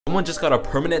Someone just got a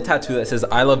permanent tattoo that says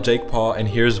I love Jake Paul, and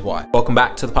here's why. Welcome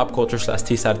back to the Pop Culture /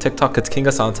 T side of TikTok. It's King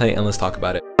Asante, and let's talk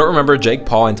about it. I don't remember Jake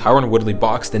Paul and Tyron Woodley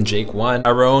boxed and Jake won.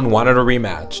 Tyrone wanted a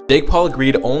rematch. Jake Paul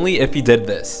agreed only if he did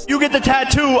this. You get the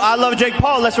tattoo, I love Jake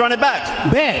Paul, let's run it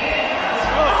back. Bet.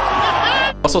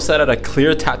 Also set out a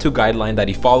clear tattoo guideline that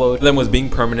he followed, then was being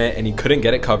permanent and he couldn't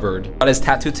get it covered. Got his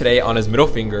tattoo today on his middle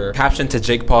finger, captioned to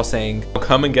Jake Paul saying,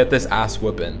 "Come and get this ass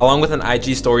whooping," along with an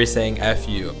IG story saying F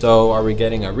you. So are we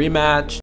getting a rematch?